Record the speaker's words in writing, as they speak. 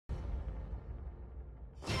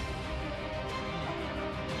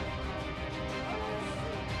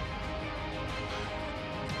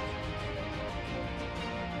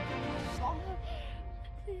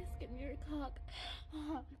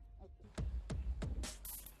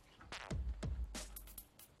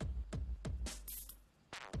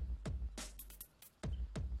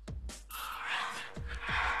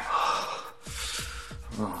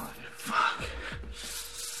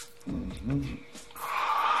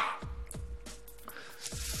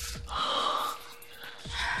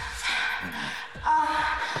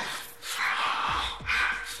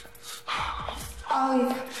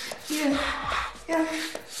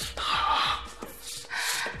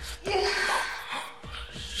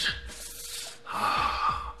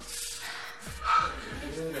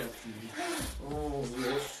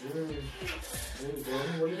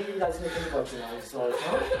fucking eyes, sorry,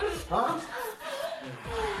 huh?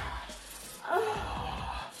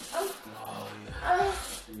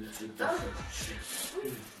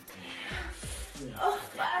 Oh,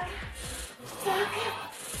 fuck.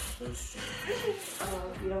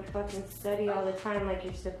 Oh, if you don't fucking study all the time like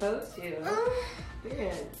you're supposed to, you're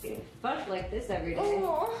gonna be fucked like this every day. I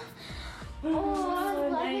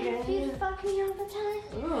love it if you fuck me all the time.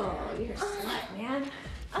 Oh, you're a slut, man.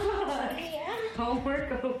 Yeah.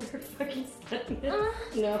 Homework over fucking studying.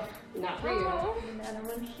 No, not for you. Another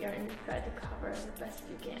one here, and you try to cover the best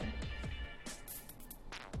you can.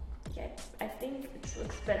 Yeah, I think it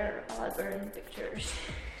looks better in pictures.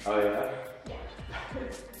 Oh yeah? Yeah.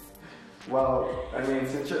 Well, I mean,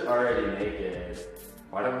 since you're already naked,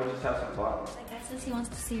 why don't we just have some fun? My guy says he wants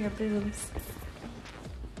to see your boobs.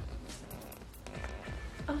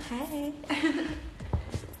 Oh, hey.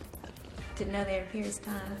 Didn't know they were pierced,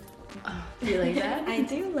 huh? Oh, do you like that? I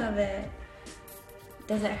do love it.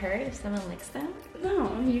 Does it hurt if someone licks them?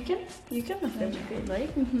 No, you can lift them if you'd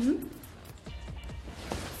like. Mm-hmm.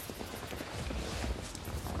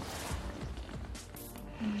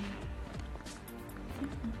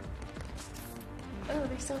 Oh,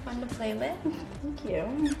 they're so fun to play with. Thank you.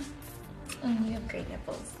 And you have great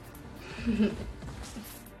nipples. You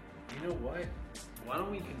know what? Why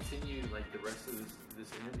don't we continue like the rest of this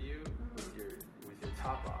interview with your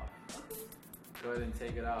top off? Go ahead and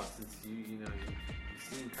take it off since you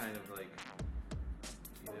seem kind of like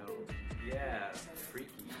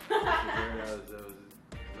freaky. That's the word I was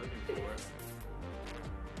looking for. Is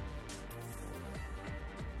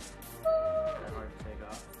that hard to take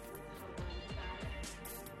off?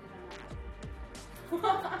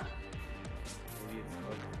 Maybe it's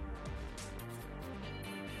okay.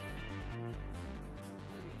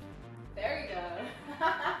 There you go.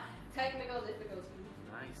 Technical difficulty.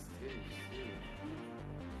 Nice too.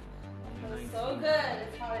 Feels so good.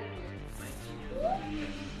 It's hot in here.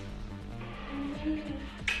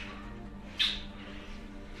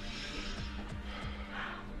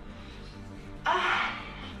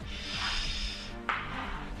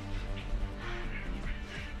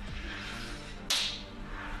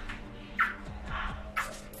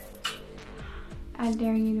 I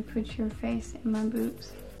dare you to put your face in my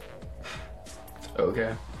boobs.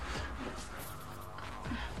 Okay.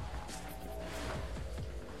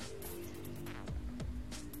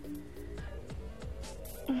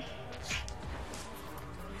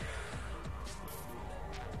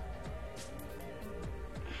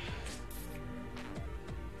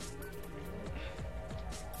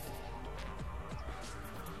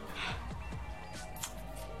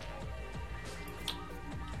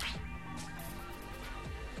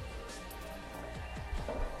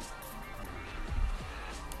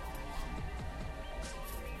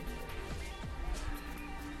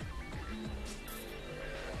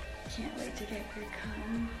 Can't wait to get your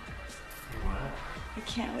cum. What? I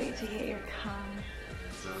can't wait to get your cum.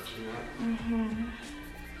 Is that what you want? Mm-hmm.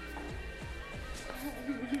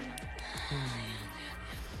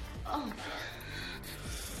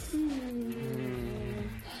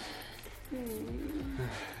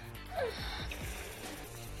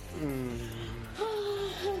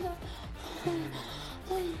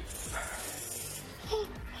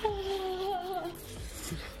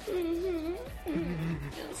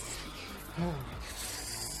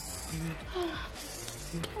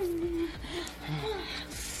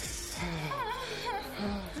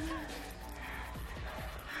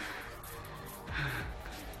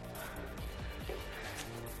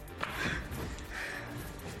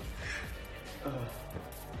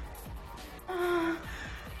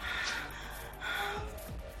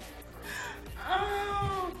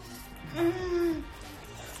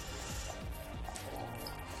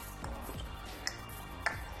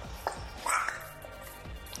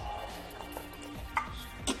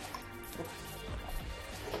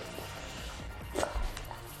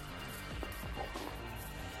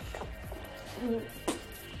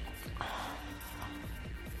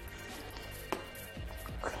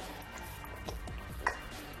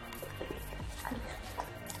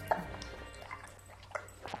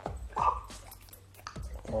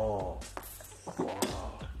 Oh,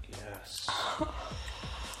 wow, yes. Oh,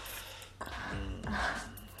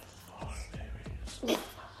 baby.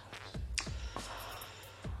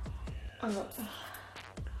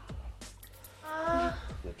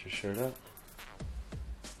 Lift your shirt up.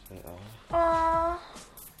 Say oh.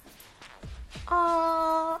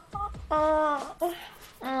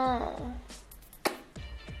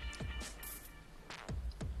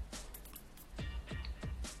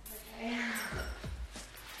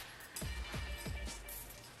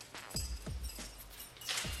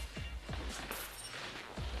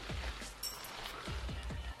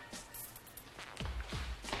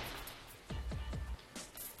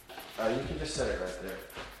 You can just set it right there.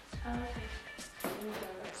 Oh, okay.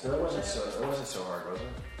 So it wasn't so hard, was it?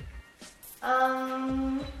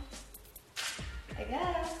 I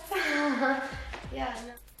guess. Yeah.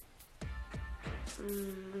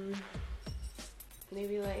 No.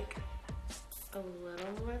 Maybe like a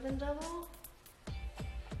little more than double.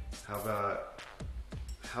 How about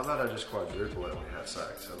I just quadruple it when we have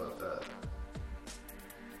sex? How about that?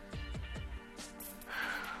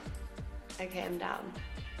 Okay, I'm down.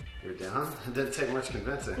 You're down? It didn't take much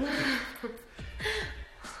convincing.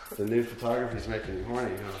 The nude photography's making you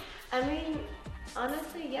horny, huh? I mean,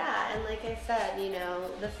 honestly, yeah. And like I said, you know,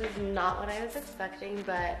 this is not what I was expecting,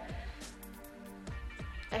 but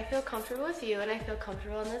I feel comfortable with you and I feel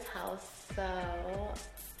comfortable in this house. So,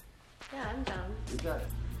 yeah, I'm down. You got it.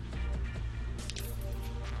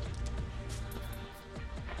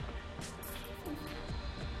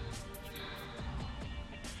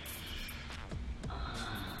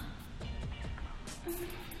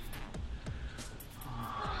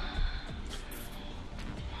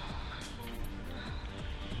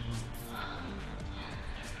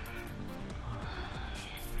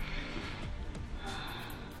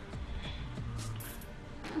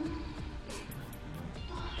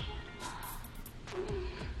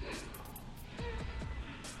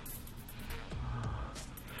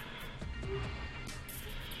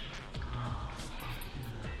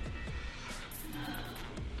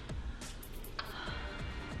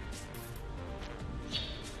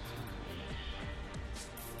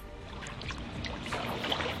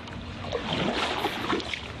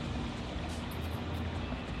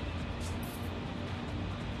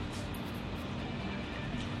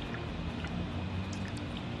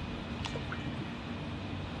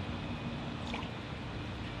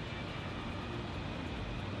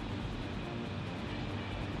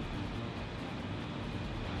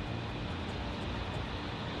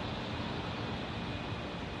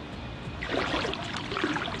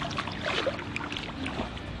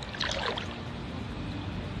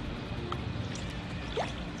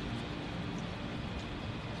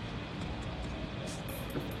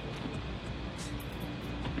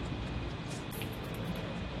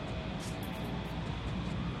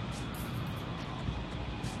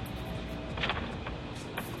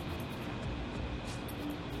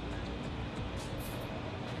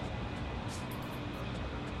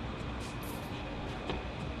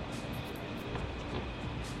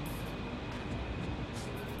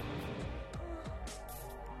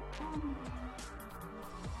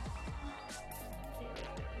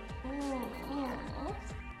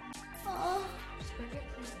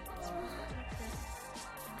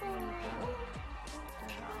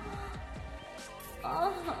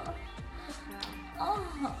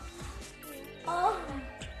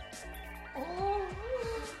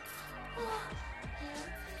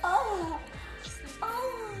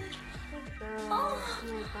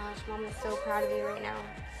 Mom is so proud of you right now.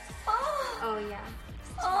 Oh yeah.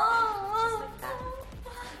 Just like that.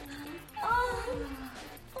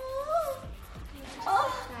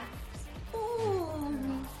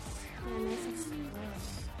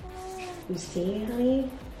 You see, honey,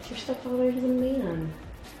 your stepfather's a man,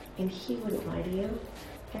 and he wouldn't lie to you.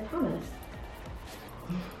 I promise.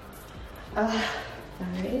 All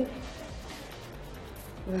right.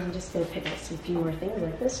 Well, I'm just gonna pick out some few more things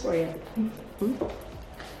like this for you.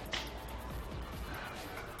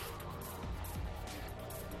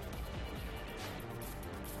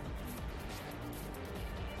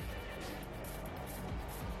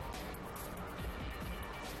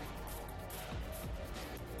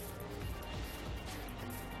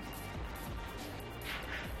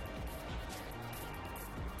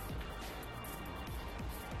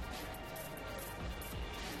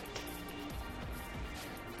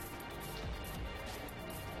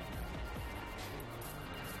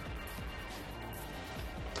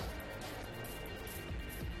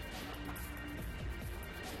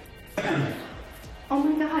 Oh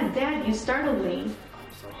my God, Dad, you startled me.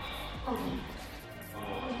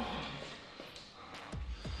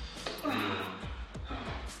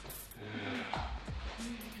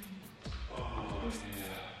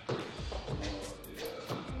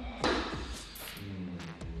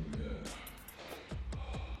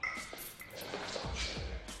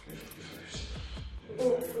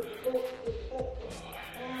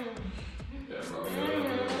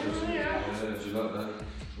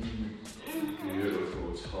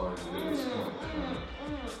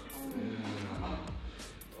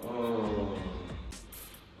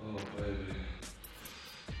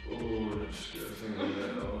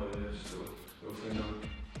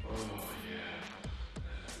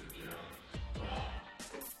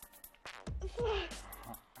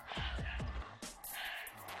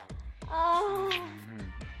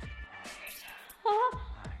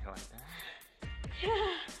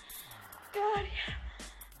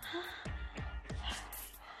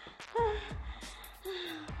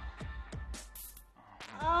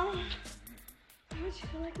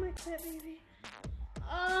 Fix it, baby.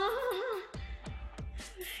 Oh.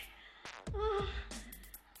 Oh.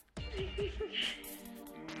 Make me forget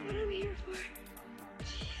what I'm here for.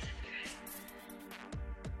 Jesus Christ.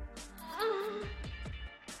 Oh.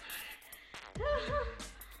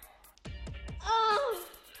 Oh.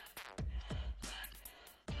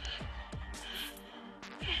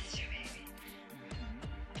 Faster, baby.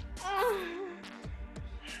 Oh.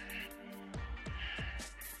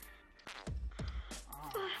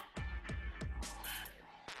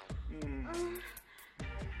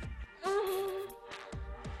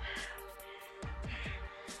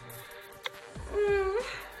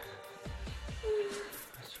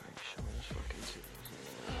 That's right, show me this fucking too.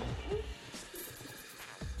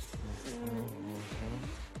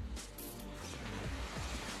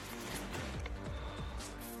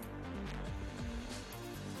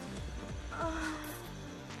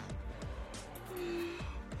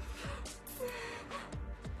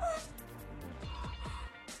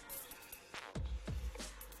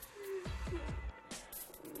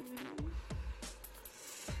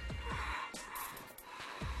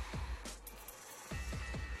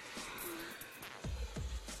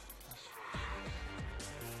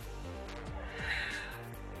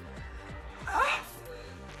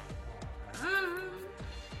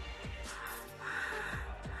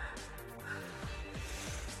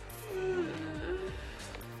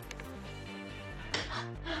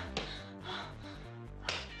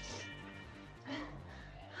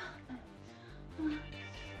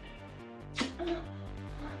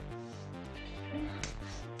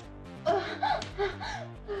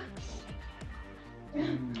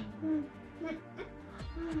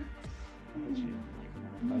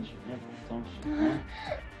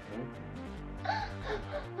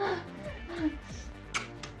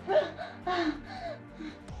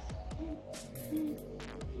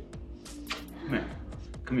 Come here.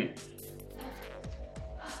 Come here.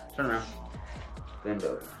 Turn around. Bend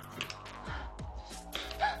over.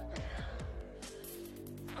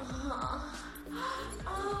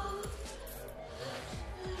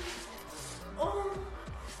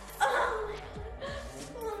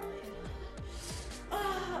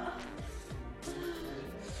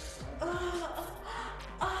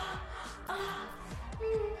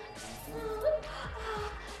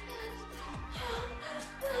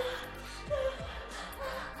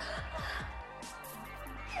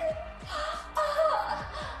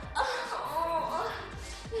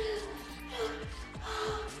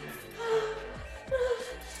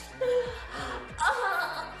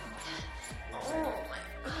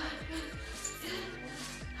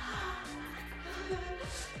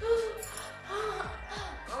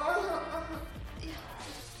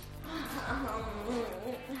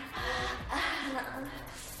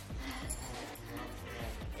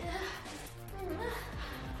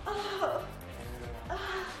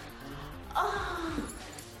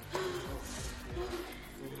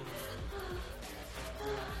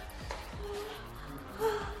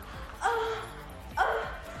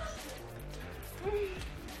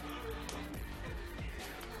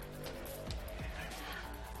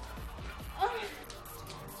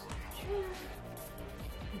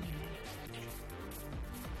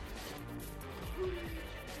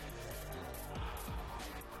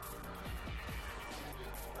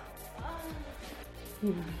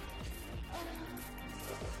 Mm-hmm.